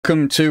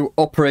Welcome to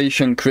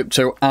Operation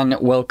Crypto and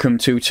welcome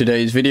to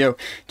today's video.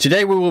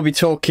 Today we will be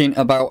talking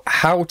about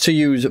how to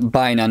use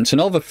Binance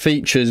and all the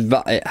features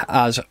that it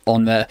has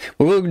on there.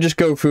 We will just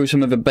go through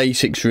some of the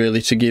basics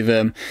really to give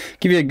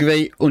you a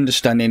great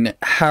understanding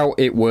how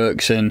it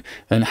works and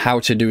how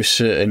to do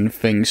certain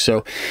things.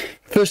 So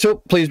first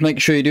up, please make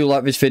sure you do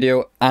like this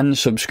video and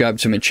subscribe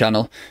to my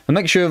channel. And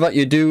make sure that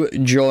you do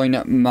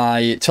join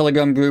my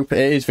Telegram group.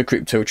 It is the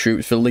Crypto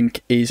Troops. The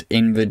link is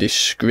in the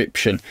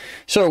description.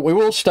 So we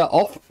will start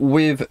off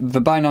with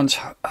the Binance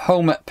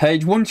home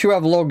page. Once you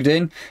have logged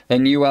in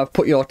and you have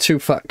put your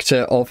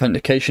two-factor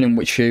authentication in,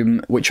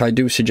 which I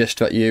do suggest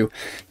that you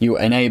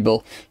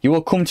enable, you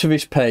will come to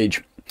this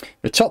page.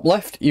 The top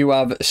left, you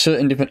have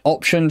certain different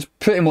options.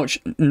 Pretty much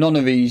none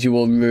of these you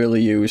will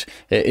really use.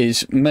 It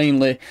is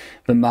mainly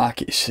the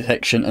market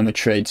section and the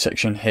trade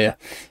section here.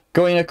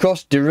 Going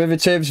across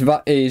derivatives,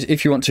 that is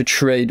if you want to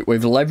trade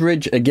with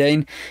leverage.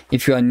 Again,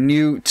 if you are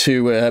new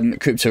to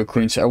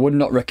cryptocurrency, I would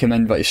not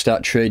recommend that you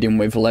start trading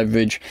with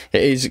leverage.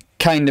 It is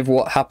kind of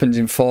what happens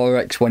in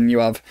Forex when you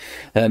have,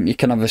 you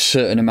can have a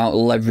certain amount of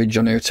leverage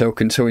on your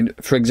token. So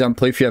for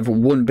example, if you have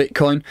one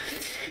Bitcoin,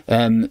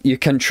 you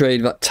can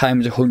trade that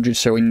times 100.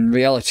 So in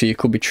reality, you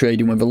could be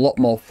trading with a lot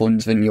more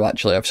funds than you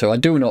actually have. So I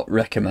do not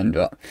recommend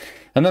that.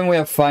 And then we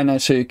have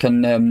finance, so you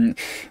can,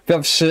 we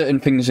have certain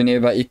things in here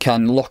that you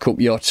can lock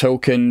up your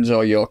tokens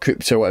or your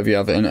crypto, whatever you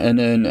have, and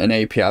earn an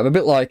API. A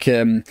bit like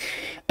an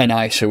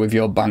ISA with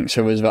your bank,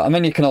 so there's that. And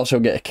then you can also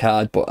get a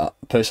card, but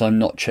personally I've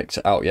not checked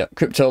it out yet.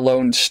 Crypto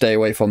loans, stay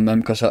away from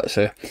them because that's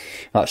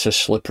a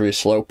slippery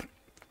slope.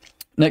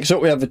 Next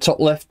up, we have the top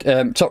left,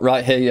 top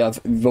right here, you have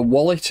the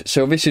wallet.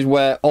 So this is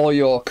where all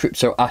your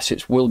crypto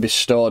assets will be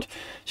stored.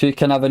 So you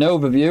can have an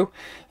overview,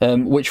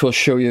 which will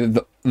show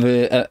you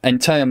the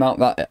entire amount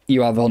that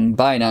you have on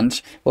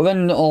Binance. But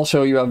then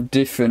also you have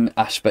different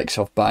aspects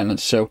of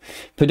Binance. So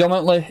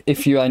predominantly,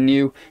 if you are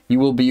new, you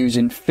will be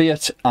using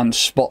fiat and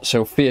spot.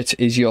 So fiat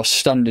is your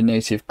standard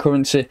native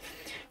currency,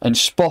 and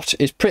spot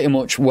is pretty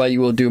much where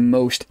you will do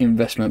most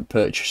investment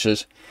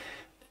purchases.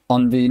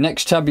 On the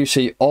next tab, you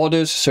see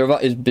orders. So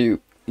that is,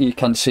 you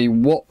can see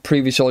what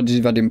previous orders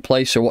you've had in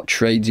place, so what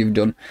trades you've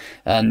done,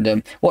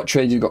 and what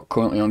trades you've got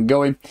currently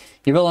ongoing.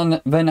 You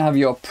will then have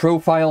your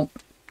profile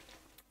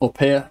up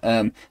here.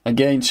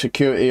 Again,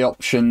 security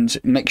options.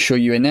 Make sure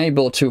you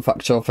enable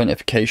two-factor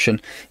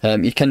authentication.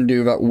 You can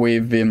do that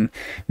with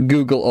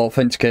Google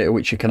Authenticator,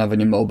 which you can have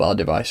on your mobile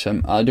device.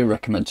 I do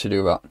recommend to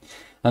do that.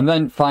 And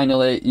then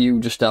finally, you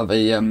just have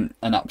an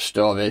app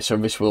store there. So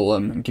this will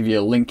give you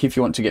a link if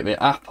you want to get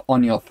the app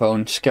on your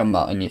phone. Scan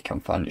that and you can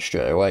find it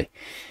straight away.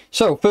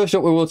 So first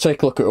up, we will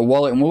take a look at a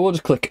wallet and we will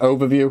just click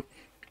overview.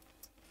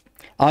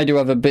 I do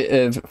have a bit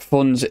of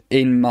funds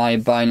in my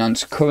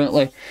Binance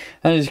currently.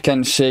 And as you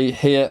can see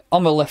here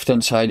on the left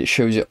hand side, it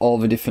shows you all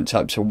the different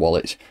types of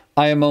wallets.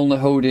 I am only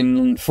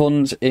holding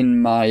funds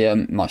in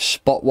my my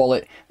spot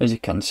wallet. As you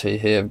can see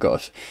here,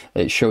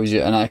 it shows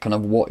you an icon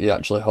of what you're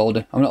actually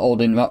holding. I'm not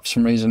holding that for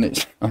some reason.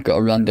 I've got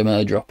a random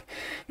airdrop,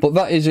 but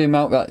that is the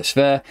amount that's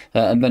there.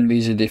 And then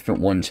these are different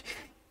ones.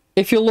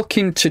 If you're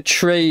looking to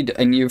trade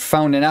and you've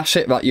found an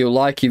asset that you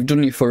like, you've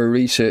done your thorough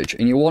research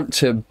and you want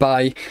to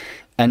buy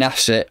an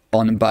asset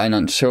on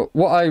Binance, so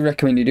what I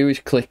recommend you do is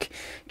click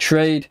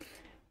trade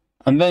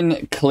and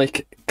then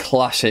click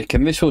classic,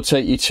 and this will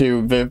take you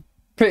to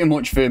pretty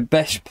much the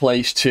best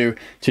place to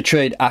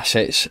trade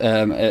assets,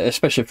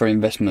 especially for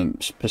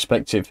investment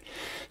perspective.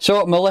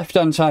 So on the left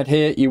hand side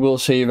here, you will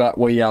see that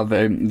we have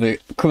the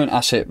current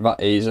asset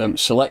that is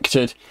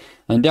selected,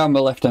 and down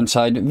the left hand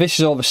side, this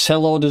is all the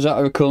sell orders that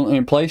are currently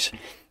in place,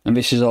 and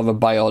this is all the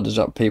buy orders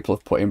that people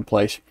have put in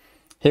place.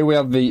 Here we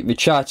have the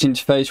chart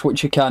interface,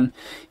 which you can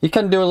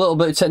do a little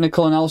bit of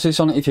technical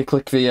analysis on it. If you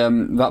click the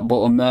that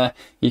button there,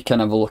 you can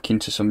have a look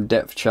into some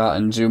depth chart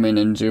and zoom in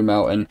and zoom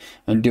out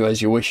and do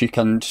as you wish. You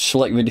can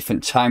select the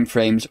different time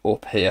frames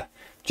up here.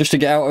 Just to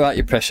get out of that,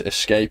 you press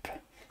escape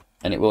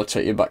and it will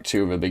take you back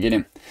to the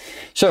beginning.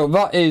 So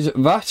that is the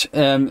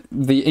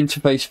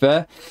interface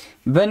there.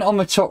 Then on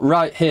the top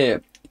right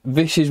here,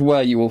 this is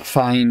where you will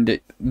find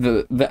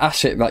the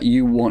asset that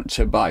you want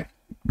to buy.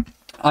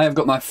 I have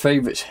got my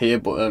favourites here,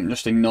 but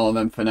just ignore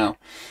them for now.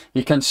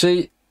 You can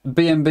see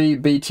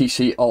BNB,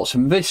 BTC, alts,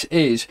 and this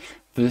is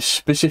the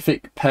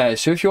specific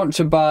pairs. So if you want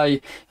to buy,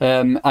 I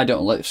don't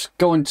know, let's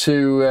go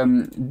into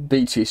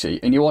BTC,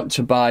 and you want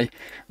to buy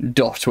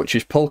DOT, which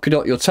is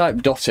Polkadot, you'll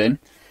type DOT in,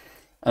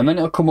 and then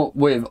it'll come up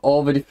with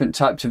all the different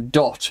types of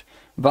DOT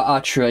that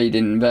are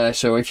trading there.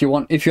 So if you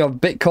have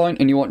Bitcoin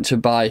and you want to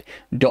buy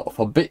DOT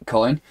for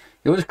Bitcoin,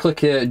 you'll just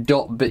click here,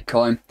 DOT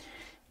Bitcoin,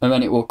 and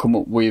then it will come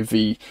up with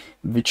the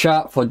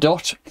chart for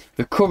DOT,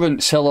 the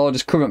current sell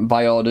orders, current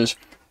buy orders,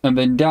 and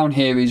then down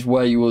here is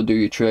where you will do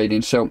your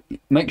trading. So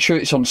make sure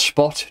it's on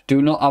spot.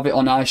 Do not have it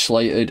on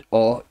isolated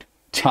or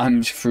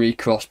 ×3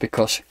 cross,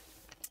 because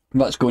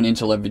that's going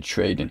into leverage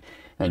trading,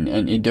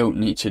 and you don't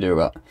need to do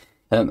that.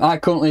 I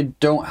currently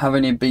don't have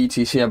any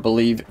BTC, I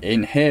believe,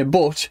 in here,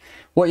 but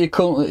what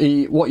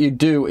you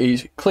do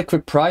is click the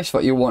price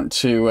that you want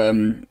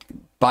to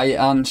buy it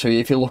on. So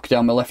if you look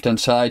down the left hand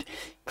side,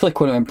 click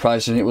one of them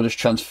prices and it will just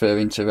transfer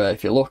into there.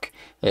 If you look,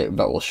 that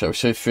will show.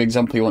 So if, for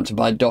example, you want to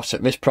buy DOT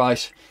at this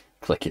price,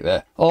 click it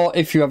there. Or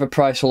if you have a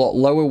price a lot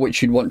lower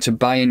which you'd want to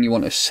buy and you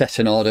want to set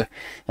an order,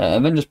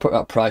 and then just put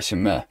that price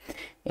in there.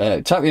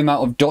 Type the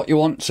amount of DOT you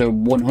want, so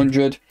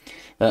 100,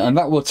 and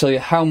that will tell you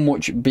how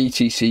much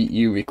BTC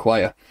you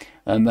require.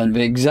 And then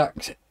the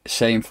exact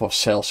same for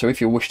sell. So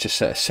if you wish to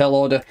set a sell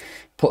order,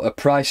 put a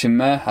price in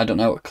there. I don't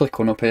know, click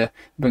one up here,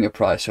 bring a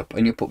price up,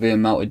 and you put the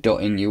amount of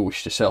DOT in you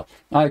wish to sell.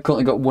 I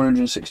currently got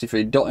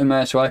 163 DOT in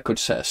there, so I could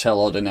set a sell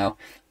order now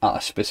at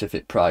a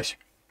specific price.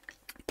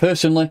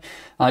 Personally,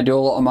 I do a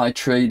lot of my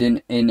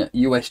trading in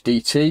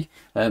USDT.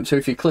 So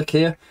if you click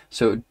here,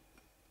 so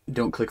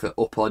don't click the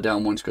up or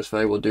down ones because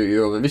they will do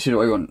you over. This is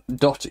what you want,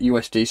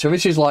 .USD. So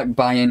this is like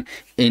buying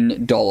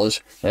in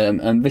dollars,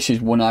 and this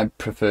is one I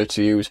prefer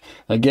to use.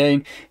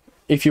 Again,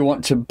 if you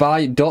want to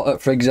buy DOT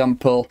at, for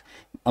example,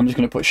 I'm just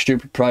going to put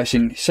stupid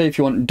pricing. Say if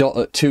you want DOT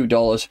at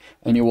 $2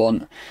 and you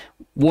want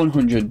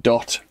 100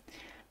 DOT,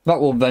 that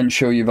will then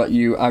show you that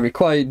you are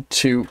required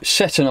to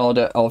set an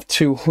order of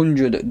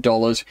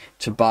 $200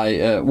 to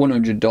buy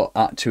 100 DOT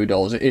at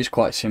 $2. It is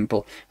quite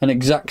simple. And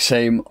exact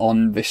same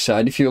on this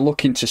side. If you're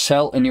looking to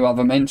sell and you have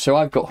them in, so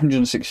I've got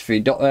 163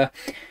 DOT there,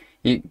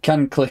 you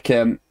can click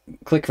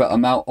that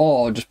amount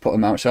or just put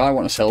amount. So I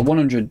want to sell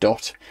 100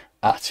 DOT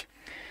at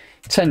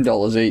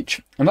 $10 each,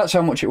 and that's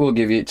how much it will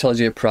give you. It tells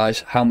you a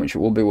price, how much it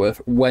will be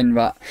worth when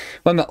that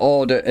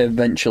order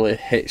eventually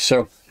hits.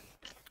 So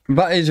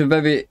that is a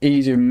very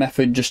easy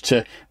method just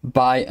to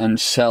buy and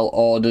sell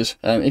orders.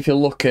 If you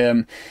look,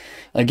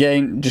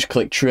 again, just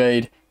click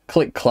trade,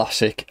 click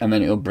classic, and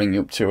then it'll bring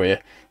you up to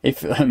here.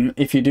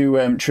 If you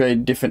do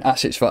trade different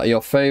assets that are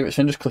your favourites,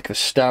 then just click a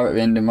star at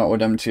the end and that will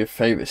come to your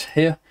favourites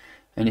here,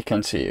 and you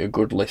can see a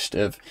good list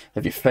of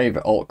your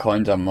favourite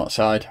altcoins on that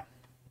side.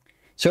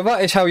 So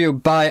that is how you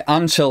buy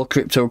and sell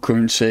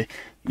cryptocurrency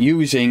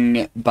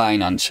using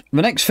Binance.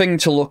 The next thing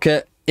to look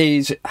at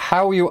is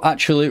how you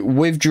actually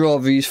withdraw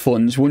these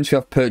funds once you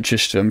have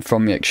purchased them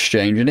from the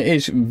exchange, and it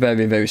is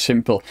very, very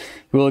simple.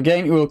 You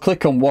will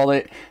click on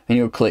wallet and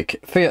you'll click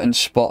fiat and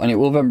spot, and it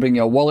will then bring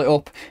your wallet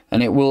up,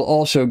 and it will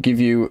also give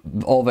you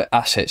all the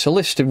assets, a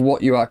list of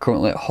what you are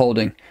currently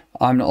holding.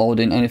 I'm not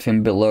holding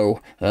anything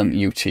below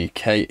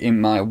UTK in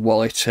my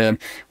wallet,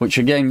 which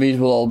again, these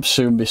will all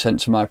soon be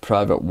sent to my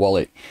private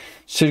wallet.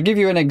 So to give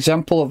you an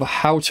example of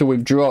how to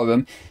withdraw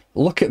them,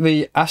 look at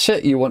the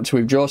asset you want to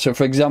withdraw. So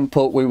for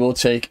example, we will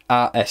take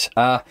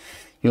RSR.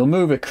 You'll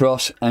move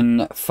across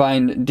and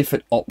find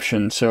different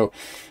options. So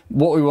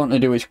what we want to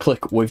do is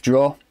click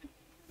withdraw,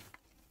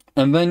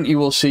 and then you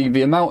will see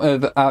the amount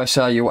of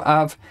RSR you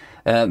have,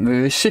 the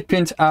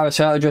recipient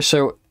RSR address.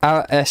 So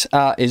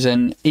RSR is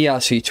an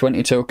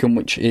ERC20 token,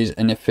 which is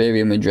an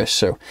Ethereum address.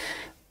 So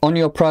on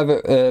your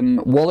private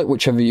wallet,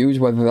 whichever you use,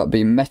 whether that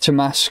be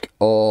MetaMask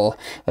or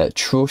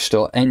Trust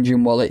or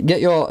Engine Wallet,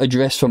 get your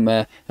address from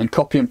there and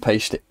copy and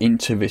paste it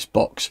into this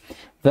box.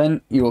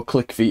 Then you will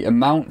click the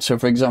amount. So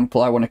for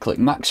example, I want to click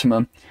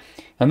maximum,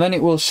 and then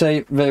it will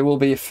say there will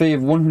be a fee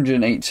of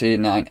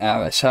 189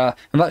 RSR,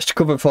 and that's to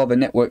cover for the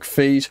network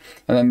fees,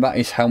 and then that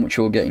is how much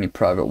you will get in your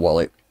private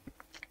wallet.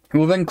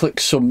 You will then click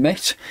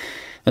submit,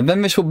 and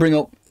then this will bring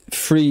up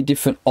 3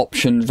 different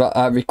options that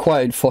are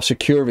required for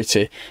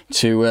security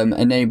to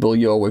enable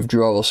your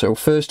withdrawal. So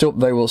first up,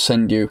 they will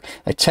send you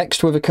a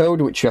text with a code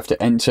which you have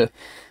to enter.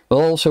 They'll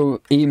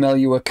also email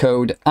you a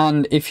code,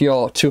 and if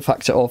your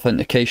 2-factor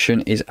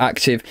authentication is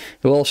active,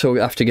 you'll also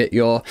have to get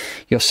your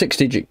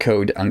 6-digit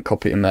code and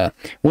copy it in there.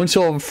 Once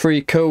all the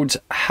 3 codes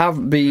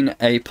have been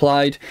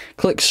applied,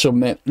 click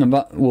submit, and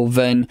that will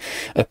then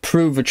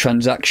approve the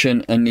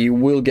transaction, and you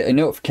will get a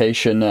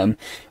notification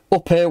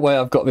up here where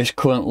I've got this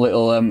current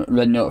little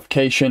red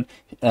notification,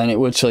 and it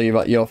will tell you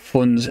that your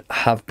funds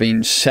have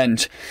been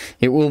sent.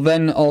 It will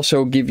then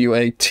also give you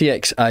a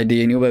TX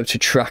ID, and you'll be able to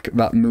track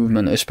that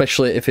movement,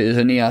 especially if it is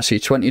an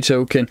ERC20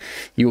 token.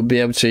 You will be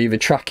able to either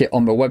track it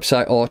on the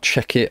website or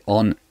check it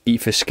on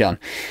Etherscan.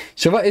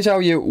 So that is how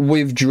you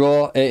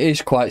withdraw. It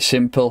is quite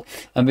simple,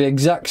 and the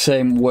exact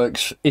same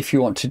works if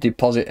you want to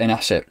deposit an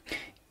asset.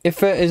 If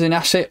there is an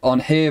asset on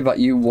here that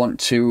you want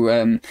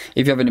to,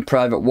 if you have a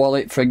private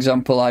wallet, for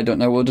example, I don't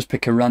know, we'll just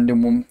pick a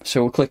random one.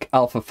 So we'll click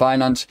Alpha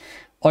Finance.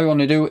 All you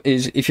want to do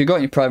is, if you've got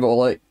your private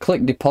wallet,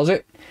 click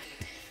deposit,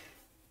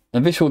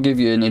 and this will give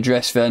you an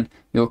address. Then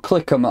you'll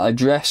click on that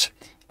address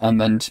and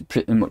then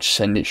pretty much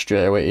send it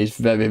straight away. It is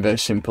very, very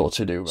simple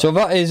to do. So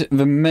that is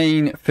the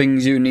main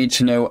things you need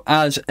to know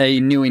as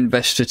a new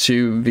investor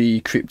to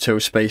the crypto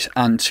space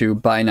and to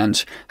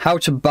Binance: how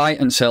to buy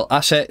and sell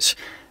assets,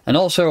 and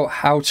also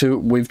how to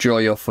withdraw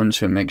your funds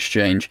from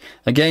exchange.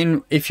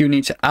 Again, if you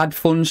need to add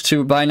funds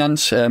to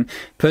Binance,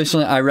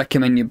 personally I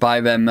recommend you buy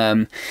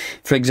them,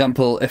 for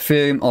example,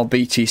 Ethereum or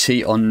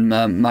BTC on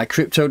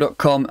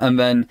mycrypto.com, and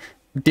then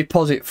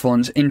deposit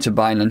funds into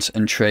Binance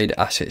and trade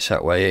assets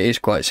that way. It is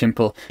quite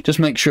simple. Just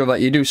make sure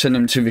that you do send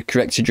them to the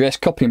correct address,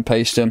 copy and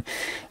paste them,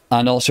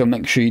 and also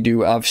make sure you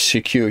do have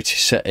security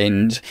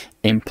settings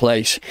in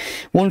place.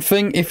 One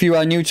thing, if you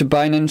are new to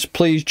Binance,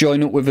 please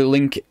join up with a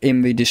link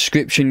in the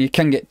description. You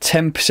can get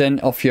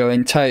 10% off your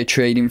entire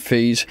trading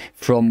fees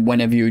from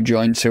whenever you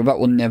join, so that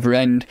will never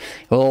end.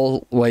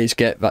 You'll always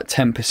get that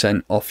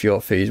 10% off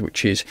your fees,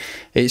 which is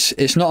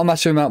it's not a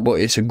massive amount, but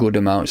it's a good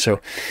amount. So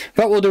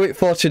that will do it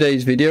for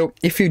today's video.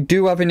 If you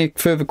do have any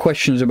further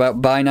questions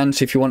about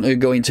Binance, if you want to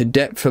go into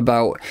depth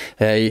about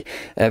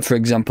for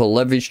example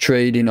leverage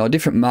trading or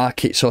different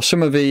markets or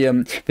some of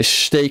the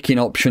staking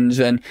options,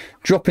 then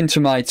drop into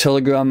my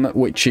Telegram,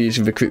 which is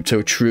the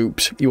Crypto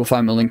Troops. You will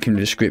find my link in the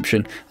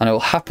description, and I will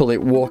happily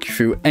walk you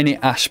through any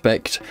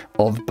aspect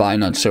of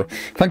Binance. So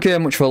thank you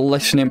very much for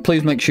listening.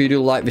 Please make sure you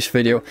do like this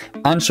video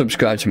and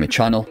subscribe to my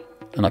channel,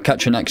 and I'll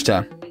catch you next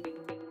time.